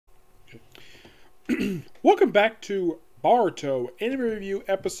Welcome back to Boruto Anime Review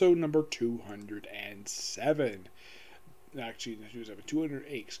episode number 207. Actually,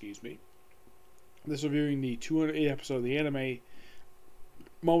 208, excuse me. This is reviewing the 208 episode of the anime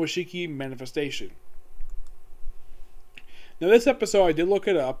Momoshiki Manifestation. Now, this episode, I did look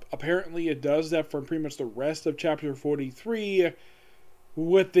it up. Apparently, it does that for pretty much the rest of chapter 43,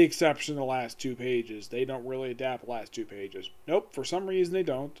 with the exception of the last two pages. They don't really adapt the last two pages. Nope, for some reason they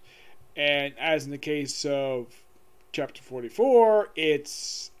don't. And as in the case of chapter 44,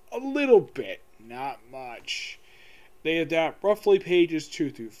 it's a little bit, not much. They adapt roughly pages 2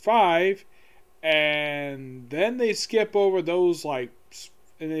 through 5, and then they skip over those, and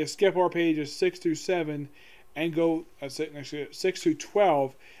they skip over pages 6 through 7, and go, 6 through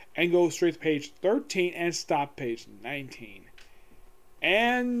 12, and go straight to page 13, and stop page 19.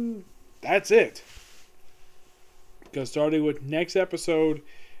 And that's it. Because starting with next episode,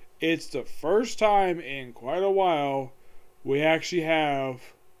 it's the first time in quite a while we actually have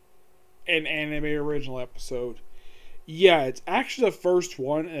an anime original episode. Yeah, it's actually the first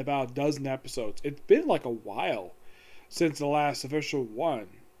one in about a dozen episodes. It's been like a while since the last official one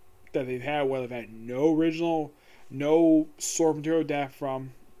that they've had where they've had no original, no source material adapt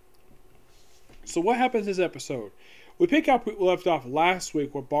from. So what happens in this episode? We pick up where we left off last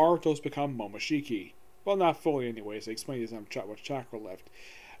week where Boruto's become Momoshiki. Well, not fully anyways. They explain he doesn't have much chakra left.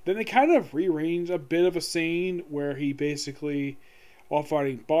 Then they kind of rearrange a bit of a scene where he basically, while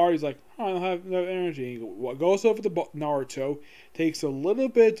fighting Bar, he's like, oh, I don't have enough energy. He goes over to Naruto, takes a little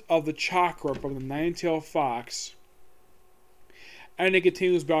bit of the chakra from the nine-tailed fox, and it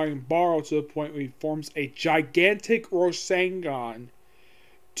continues battling Baro to the point where he forms a gigantic Rasengan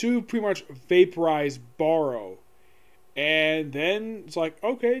to pretty much vaporize Baro. And then it's like,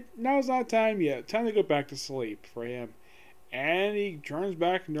 okay, now's not time yet. Time to go back to sleep for him. And he turns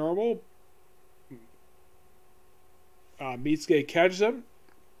back normal. Mitsuki catches him.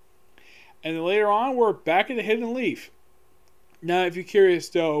 And then later on, we're back in the Hidden Leaf. Now, if you're curious,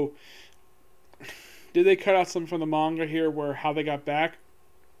 though, did they cut out something from the manga here where how they got back?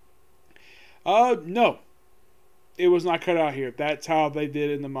 No. It was not cut out here. That's how they did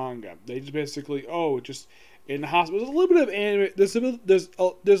it in the manga. They just basically, just in the hospital. There's a little bit of anime.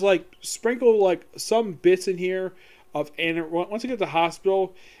 There's like sprinkled like some bits in here of anime. Once you get to the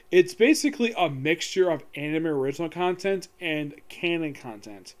hospital, it's basically a mixture of anime original content and canon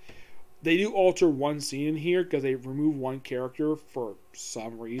content. They do alter one scene in here because they remove one character for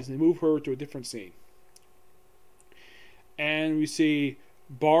some reason. They move her to a different scene. And we see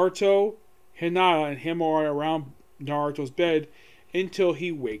Boruto, Hinata, and him are around Naruto's bed until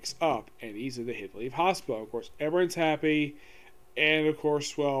he wakes up. And he's in the Hidden Leaf Hospital. Of course, everyone's happy. And of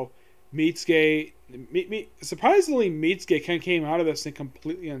course, well, surprisingly, Mitsuki kind of came out of this thing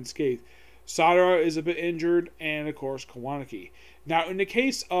completely unscathed. Sadara is a bit injured, and of course, Kawanaki. Now, in the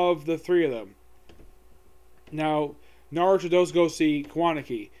case of the three of them, now Naruto does go see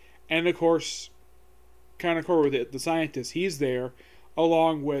Kawanaki, and of course, Kanekura with it, the scientist, he's there,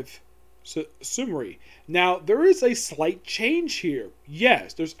 along with Sumari. Now, there is a slight change here.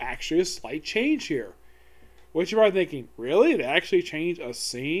 Yes, there's actually a slight change here. What you're probably thinking, really? They actually changed a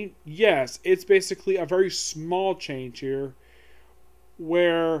scene? Yes, it's basically a very small change here,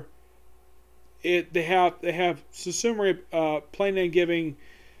 where they have Susumari planning on giving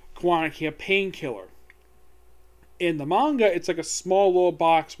Kawanaki a painkiller. In the manga, it's like a small little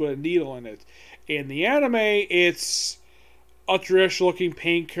box with a needle in it. In the anime, it's a traditional-looking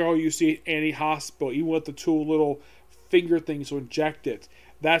painkiller you see in any hospital, even with the two little finger things to inject it.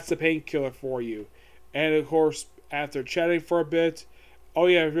 That's the painkiller for you. And of course, after chatting for a bit,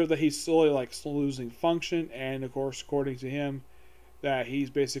 I revealed that he's slowly still losing function. And of course, according to him, that he's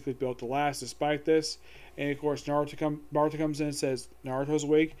basically built to last despite this. And of course, Naruto comes in and says Naruto's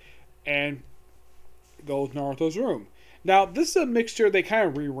awake, and goes to Naruto's room. Now, this is a mixture. They kind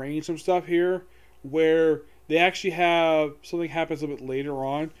of rearrange some stuff here, where they actually have something happens a bit later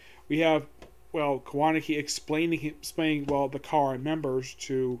on. We have Kawanaki explaining the Kara members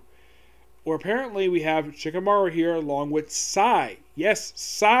to. Or apparently we have Shikamaru here along with Sai. Yes,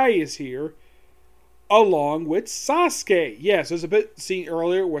 Sai is here along with Sasuke. Yes, there's a bit seen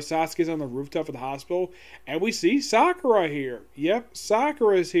earlier where Sasuke's on the rooftop of the hospital. And we see Sakura here. Yep,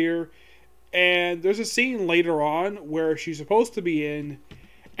 Sakura is here. And there's a scene later on where she's supposed to be in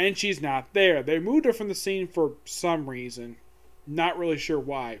and she's not there. They moved her from the scene for some reason. Not really sure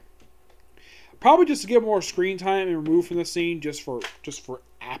why. Probably just to get more screen time and remove from the scene just for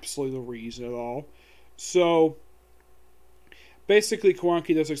absolutely no reason at all. So basically,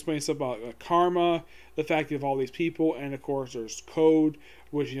 Kawanki does explain stuff about karma, the fact of all these people, and of course there's code,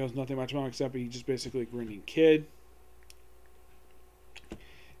 which he knows nothing much about except he's just basically a grinning kid.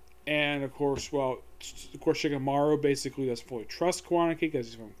 And of course, Shikamaru basically doesn't fully trust Kawanaki because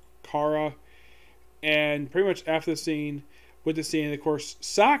he's from Kara. And pretty much after the scene, of course,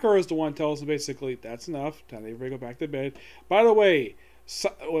 Sakura is the one who tells him basically, that's enough, time to go back to bed. By the way,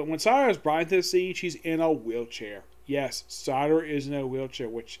 when Sakura is brought into the scene, she's in a wheelchair. Yes, Sakura is in a wheelchair,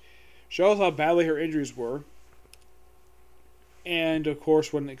 which shows how badly her injuries were. And of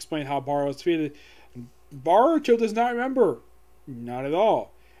course, when explained how Boruto was defeated, Boruto does not remember. Not at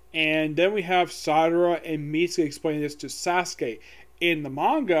all. And then we have Sakura and Mitsuki explaining this to Sasuke. In the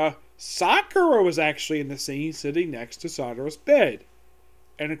manga, Sakura was actually in the scene sitting next to Sakura's bed.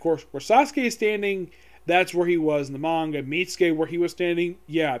 And of course, where Sasuke is standing, that's where he was in the manga. Mitsuki, where he was standing,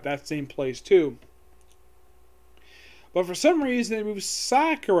 yeah, that same place too. But for some reason, they moved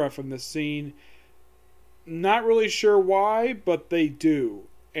Sakura from the scene. Not really sure why, but they do.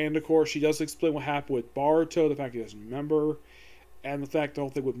 And of course, she does explain what happened with Boruto, the fact he doesn't remember. And the fact the whole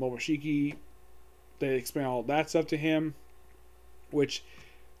thing with Momoshiki, they explain all that stuff to him, which,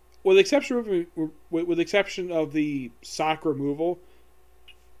 with the exception of the Sakura removal,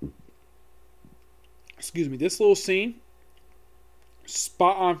 this little scene,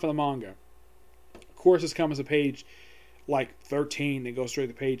 spot on for the manga. Of course, this comes to page like 13 and goes straight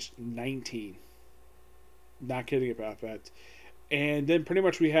to page 19. Not kidding about that. And then pretty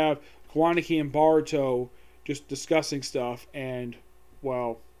much we have Kawanaki and Boruto just discussing stuff, and,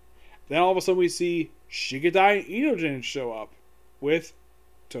 well, then all of a sudden we see Shigadai and Inogen show up with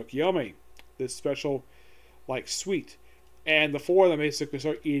Tokiyome, this special, like, suite. And the four of them basically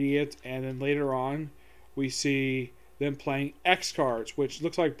start eating it, and then later on we see them playing X cards, which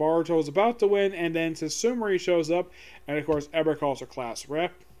looks like Boruto is about to win, and then Sasumori shows up, and of course Eber calls her class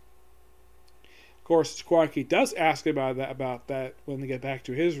rep. Of course, Kawanaki does ask about that when they get back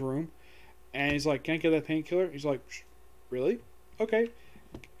to his room. And he's like, can't get that painkiller? He's like, really? Okay.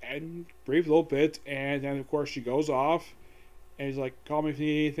 And breathe a little bit. And then, of course, she goes off. And he's like, call me if you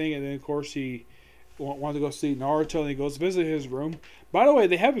need anything. And then, of course, he wanted to go see Naruto. And he goes to visit his room. By the way,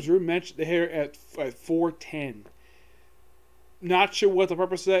 they have his room mentioned here at 410. Not sure what the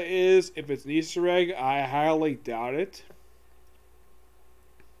purpose of that is. If it's an Easter egg, I highly doubt it.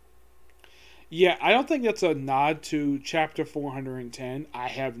 Yeah, I don't think that's a nod to chapter 410. I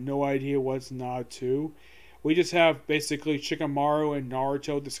have no idea what it's a nod to. We just have basically Shikamaru and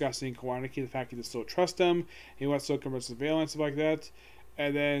Naruto discussing Kawanaki, the fact that they still trust him. He wants to come with surveillance, stuff like that.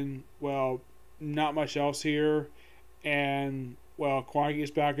 And then, well, not much else here. And, well, Kawanaki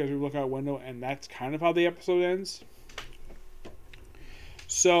is back as we look out the window, and that's kind of how the episode ends.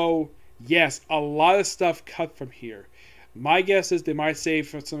 So, yes, a lot of stuff cut from here. My guess is they might save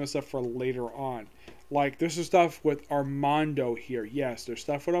some of the stuff for later on. Like, there's some stuff with Armando here. Yes, there's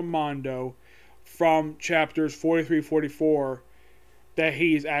stuff with Armando from chapters 43, 44 that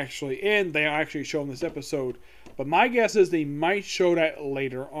he's actually in. They actually show in this episode. But my guess is they might show that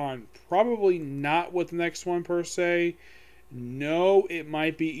later on. Probably not with the next one, per se. No, it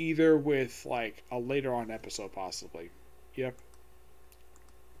might be either with, like, a later on episode, possibly. Yep.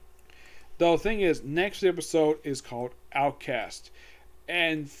 The thing is, next episode is called Outcast.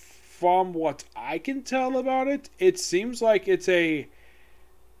 And from what I can tell about it, it seems like it's a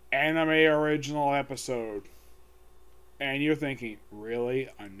anime original episode. And you're thinking, really?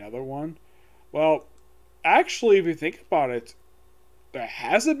 Another one? Well, actually, if you think about it, there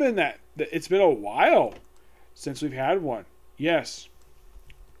hasn't been that. It's been a while since we've had one. Yes.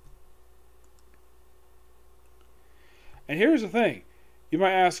 And here's the thing. You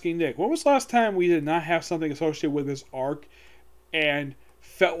might be asking, Nick, when was the last time we did not have something associated with this arc and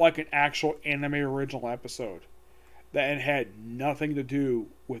felt like an actual anime original episode that it had nothing to do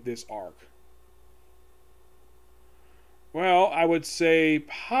with this arc? Well, I would say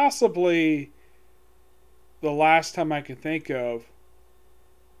possibly the last time I can think of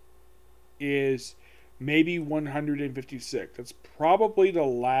is maybe 156. That's probably the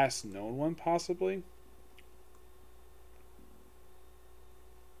last known one, possibly.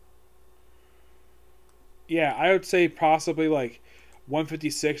 Yeah, I would say possibly like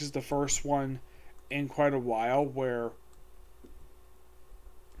 156 is the first one in quite a while where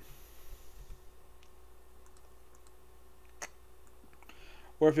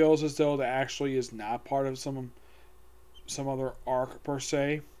it feels as though that actually is not part of some other arc per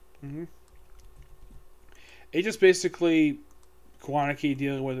se. Mm-hmm. It just basically Kawanaki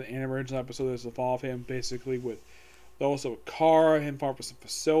dealing with an original episode that's the fall of him, basically with those of Kara, him far from some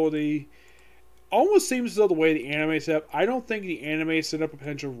facility. almost seems as though the way the anime is set up, I don't think the anime set up a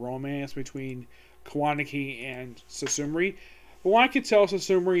potential romance between Kawanaki and Sasumori. But what I can tell,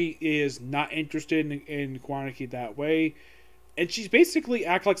 Sasumori is not interested in Kawanaki that way. And she's basically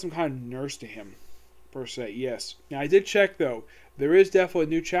act like some kind of nurse to him, per se, yes. Now, I did check, though. There is definitely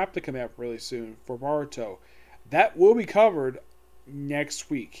a new chapter coming up really soon for Boruto. That will be covered next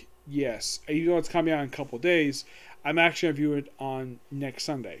week, yes. Even though it's coming out in a couple of days, I'm actually going to view it on next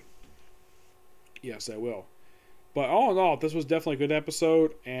Sunday. Yes, I will. But all in all, this was definitely a good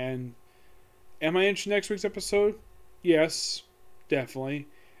episode. And am I interested in next week's episode? Yes, definitely.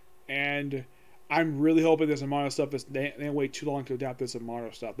 And I'm really hoping this Amato stuff is they don't wait too long to adapt this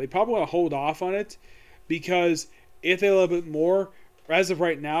Amato stuff. They probably want to hold off on it because if they a little bit more, as of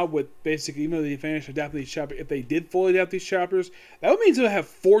right now, with basically even though they finished adapting these chapters, if they did fully adapt these chapters, that would mean they'll have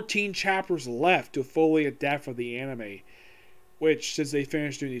 14 chapters left to fully adapt for the anime. Which, since they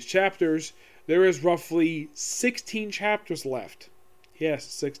finished doing these chapters, there is roughly 16 chapters left. Yes,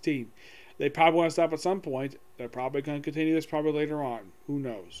 16. They probably want to stop at some point. They're probably going to continue this probably later on. Who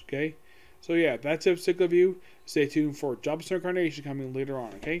knows, okay? So yeah, that's it for particular view. Stay tuned for Jobster Incarnation coming later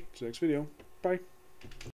on, okay? So next video. Bye.